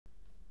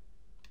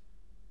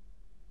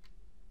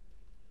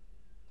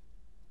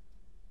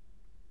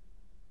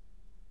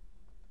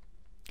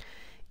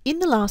In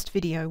the last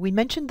video, we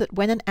mentioned that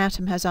when an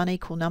atom has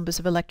unequal numbers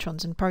of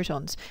electrons and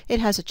protons,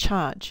 it has a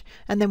charge,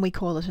 and then we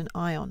call it an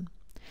ion.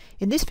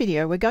 In this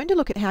video, we're going to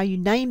look at how you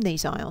name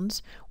these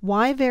ions,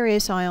 why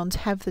various ions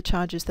have the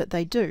charges that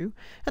they do,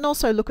 and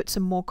also look at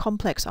some more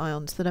complex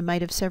ions that are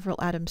made of several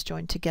atoms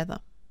joined together.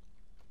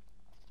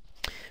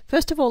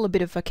 First of all, a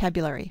bit of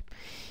vocabulary.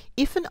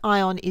 If an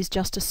ion is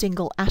just a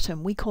single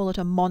atom, we call it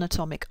a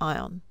monatomic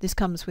ion. This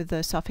comes with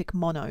the suffix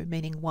mono,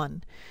 meaning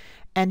one.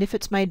 And if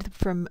it's made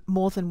from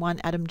more than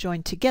one atom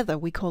joined together,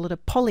 we call it a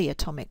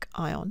polyatomic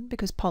ion,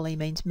 because poly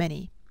means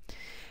many.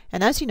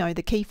 And as you know,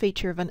 the key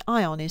feature of an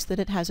ion is that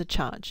it has a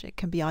charge. It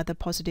can be either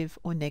positive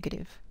or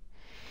negative.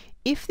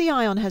 If the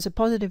ion has a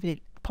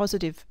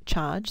positive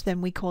charge, then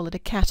we call it a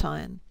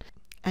cation.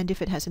 And if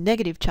it has a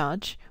negative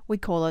charge, we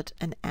call it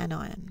an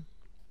anion.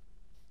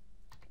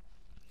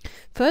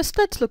 First,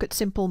 let's look at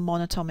simple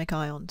monatomic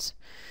ions.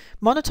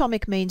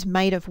 Monatomic means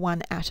made of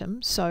one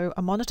atom, so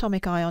a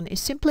monatomic ion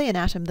is simply an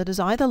atom that has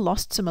either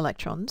lost some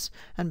electrons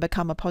and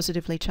become a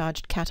positively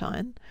charged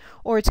cation,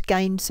 or it's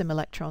gained some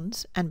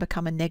electrons and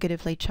become a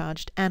negatively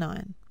charged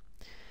anion.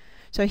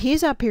 So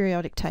here's our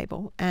periodic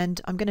table,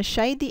 and I'm going to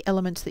shade the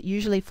elements that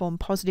usually form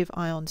positive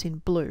ions in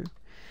blue.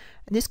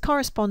 And this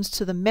corresponds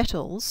to the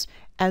metals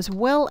as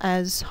well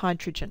as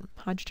hydrogen.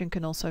 Hydrogen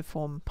can also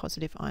form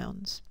positive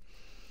ions.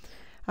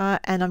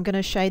 And I'm going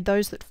to shade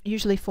those that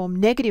usually form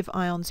negative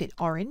ions in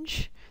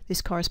orange. This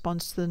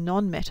corresponds to the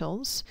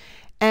non-metals.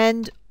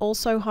 And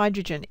also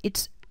hydrogen.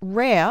 It's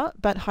rare,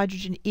 but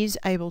hydrogen is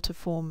able to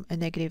form a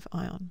negative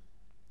ion.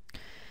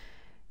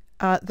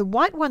 The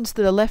white ones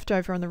that are left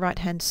over on the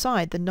right-hand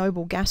side, the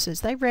noble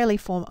gases, they rarely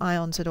form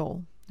ions at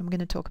all. I'm going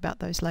to talk about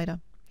those later.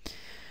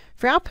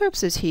 For our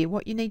purposes here,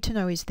 what you need to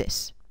know is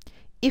this.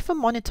 If a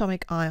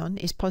monatomic ion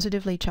is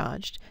positively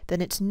charged,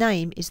 then its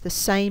name is the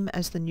same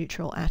as the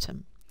neutral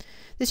atom.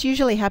 This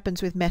usually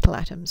happens with metal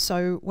atoms,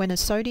 so when a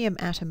sodium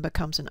atom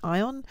becomes an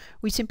ion,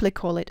 we simply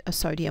call it a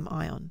sodium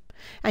ion.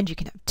 And you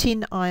can have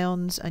tin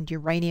ions and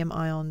uranium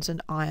ions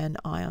and iron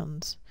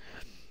ions.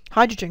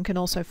 Hydrogen can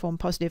also form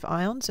positive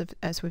ions,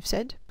 as we've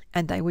said,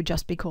 and they would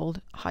just be called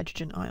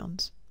hydrogen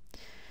ions.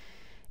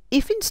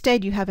 If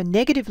instead you have a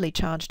negatively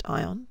charged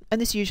ion,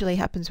 and this usually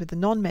happens with the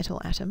non-metal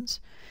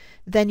atoms,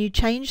 then you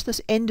change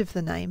this end of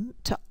the name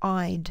to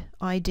ide,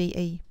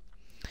 I-D-E.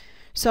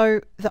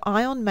 So the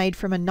ion made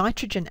from a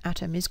nitrogen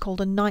atom is called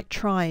a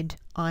nitride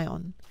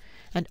ion,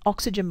 and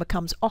oxygen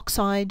becomes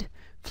oxide,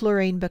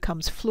 fluorine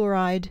becomes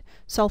fluoride,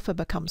 sulfur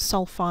becomes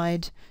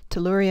sulfide,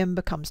 tellurium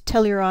becomes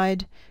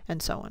telluride,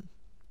 and so on.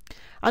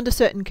 Under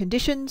certain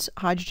conditions,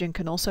 hydrogen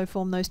can also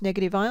form those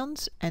negative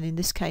ions, and in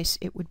this case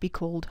it would be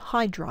called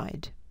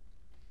hydride.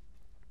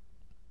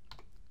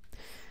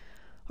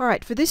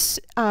 Alright, for this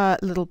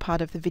little part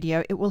of the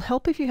video, it will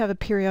help if you have a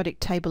periodic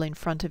table in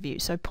front of you.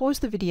 So pause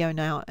the video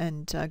now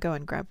and go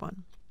and grab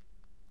one.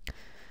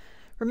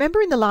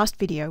 Remember in the last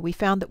video we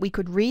found that we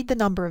could read the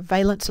number of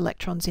valence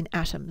electrons in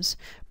atoms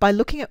by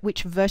looking at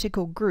which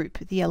vertical group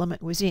the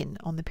element was in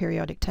on the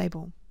periodic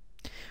table.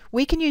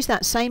 We can use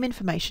that same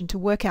information to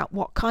work out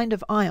what kind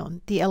of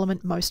ion the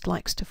element most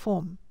likes to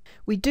form.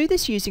 We do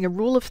this using a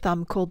rule of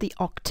thumb called the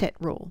octet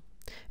rule.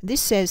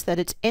 This says that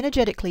it's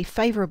energetically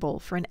favourable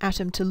for an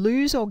atom to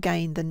lose or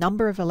gain the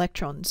number of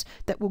electrons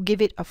that will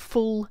give it a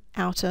full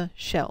outer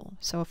shell,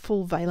 so a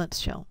full valence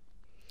shell.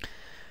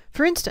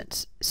 For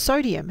instance,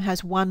 sodium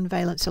has one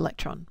valence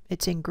electron.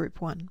 It's in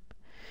group 1.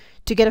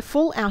 To get a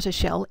full outer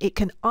shell, it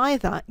can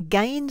either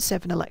gain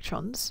 7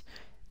 electrons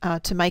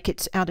to make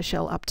its outer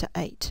shell up to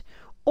 8,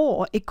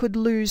 or it could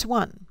lose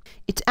 1.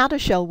 Its outer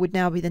shell would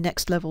now be the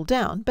next level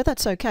down, but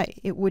that's okay.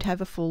 It would have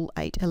a full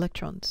 8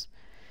 electrons.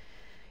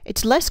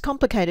 It's less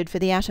complicated for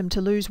the atom to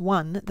lose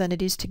 1 than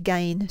it is to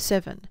gain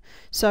 7,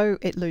 so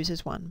it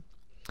loses 1.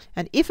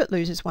 And if it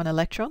loses 1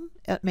 electron,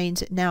 that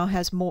means it now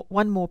has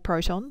one more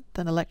proton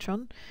than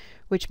electron,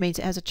 which means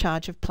it has a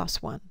charge of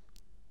 +1.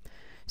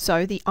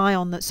 So the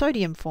ion that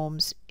sodium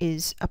forms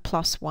is a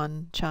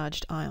 +1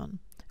 charged ion,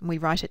 and we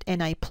write it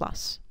Na+.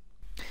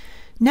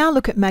 Now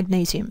look at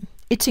magnesium.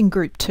 It's in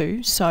group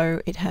 2,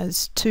 so it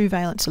has 2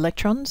 valence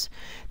electrons.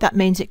 That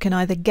means it can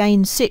either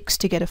gain 6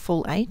 to get a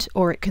full 8,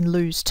 or it can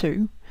lose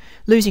 2.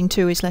 Losing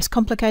 2 is less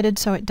complicated,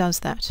 so it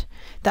does that.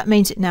 That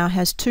means it now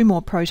has 2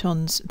 more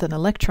protons than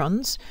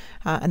electrons,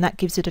 and that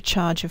gives it a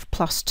charge of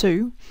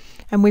 +2,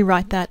 and we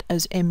write that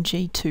as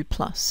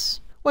Mg2+.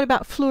 What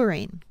about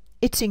fluorine?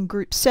 It's in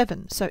group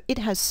 7, so it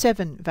has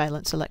 7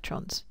 valence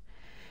electrons.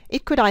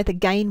 It could either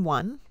gain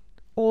 1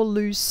 or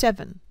lose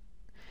 7.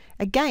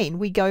 Again,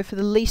 we go for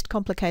the least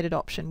complicated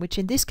option, which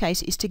in this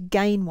case is to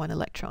gain 1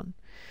 electron.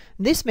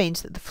 This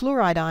means that the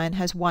fluoride ion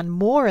has 1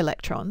 more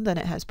electron than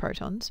it has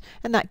protons,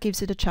 and that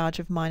gives it a charge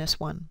of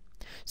 -1.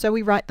 So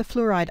we write the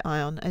fluoride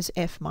ion as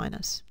F-.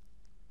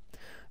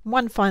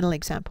 One final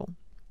example.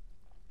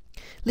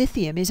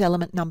 Lithium is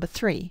element number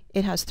 3.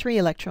 It has 3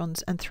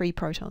 electrons and 3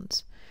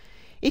 protons.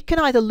 It can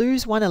either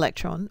lose 1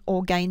 electron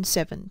or gain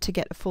 7 to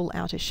get a full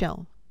outer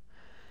shell.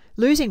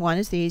 Losing 1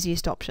 is the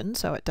easiest option,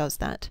 so it does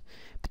that.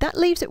 But that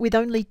leaves it with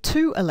only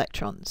 2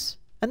 electrons,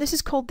 and this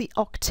is called the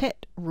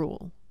octet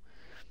rule.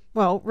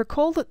 Well,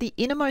 recall that the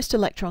innermost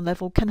electron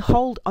level can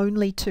hold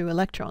only 2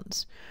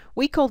 electrons.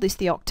 We call this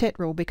the octet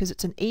rule because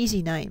it's an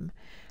easy name,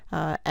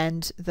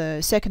 and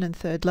the second and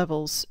third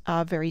levels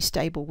are very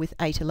stable with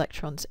 8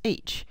 electrons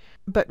each.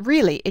 But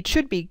really, it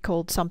should be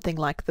called something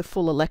like the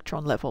full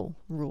electron level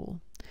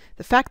rule.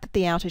 The fact that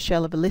the outer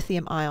shell of a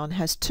lithium ion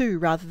has 2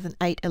 rather than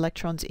 8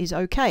 electrons is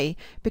okay,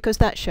 because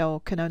that shell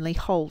can only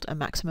hold a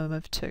maximum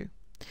of 2.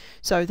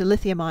 So the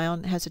lithium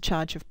ion has a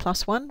charge of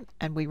 +1,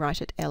 and we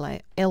write it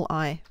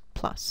Li+.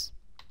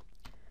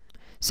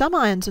 Some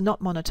ions are not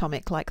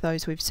monatomic like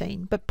those we've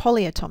seen, but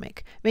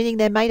polyatomic, meaning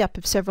they're made up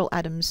of several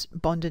atoms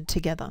bonded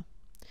together.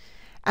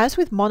 As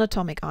with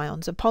monatomic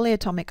ions, a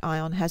polyatomic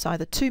ion has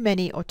either too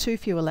many or too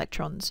few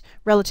electrons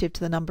relative to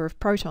the number of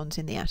protons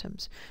in the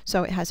atoms,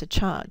 so it has a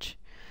charge.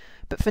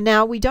 But for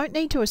now, we don't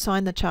need to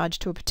assign the charge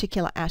to a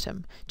particular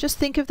atom. Just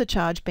think of the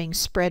charge being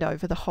spread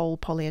over the whole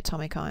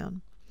polyatomic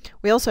ion.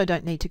 We also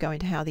don't need to go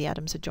into how the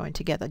atoms are joined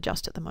together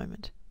just at the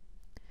moment.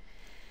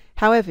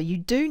 However, you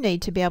do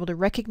need to be able to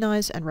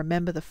recognize and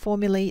remember the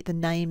formulae, the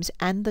names,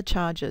 and the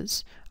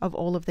charges of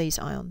all of these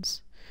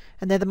ions.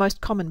 And they're the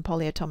most common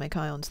polyatomic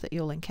ions that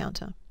you'll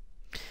encounter.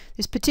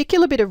 This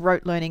particular bit of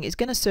rote learning is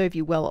going to serve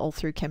you well all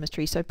through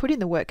chemistry, so put in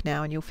the work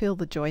now and you'll feel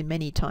the joy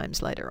many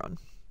times later on.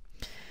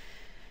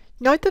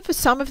 Note that for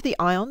some of the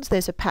ions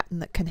there's a pattern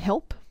that can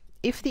help.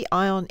 If the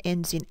ion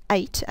ends in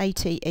ate,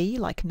 ATE,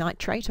 like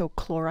nitrate or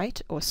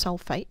chlorate or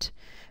sulfate,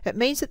 it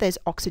means that there's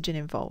oxygen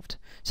involved.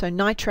 So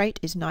nitrate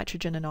is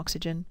nitrogen and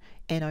oxygen,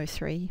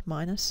 NO3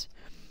 minus.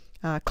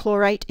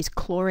 Chlorate is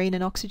chlorine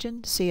and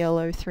oxygen,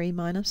 ClO3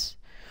 minus.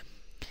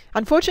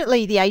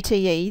 Unfortunately, the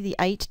ATE, the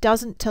 8,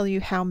 doesn't tell you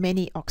how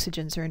many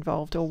oxygens are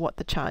involved or what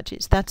the charge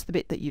is. That's the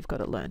bit that you've got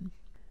to learn.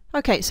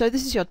 Okay, so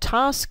this is your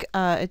task.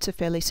 It's a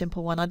fairly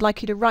simple one. I'd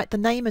like you to write the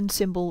name and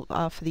symbol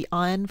for the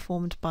ion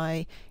formed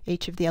by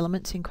each of the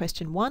elements in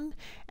question 1,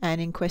 and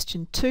in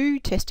question 2,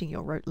 testing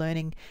your rote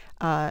learning,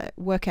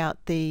 work out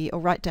or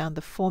write down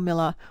the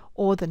formula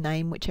or the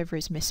name, whichever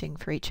is missing,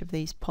 for each of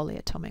these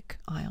polyatomic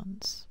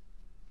ions.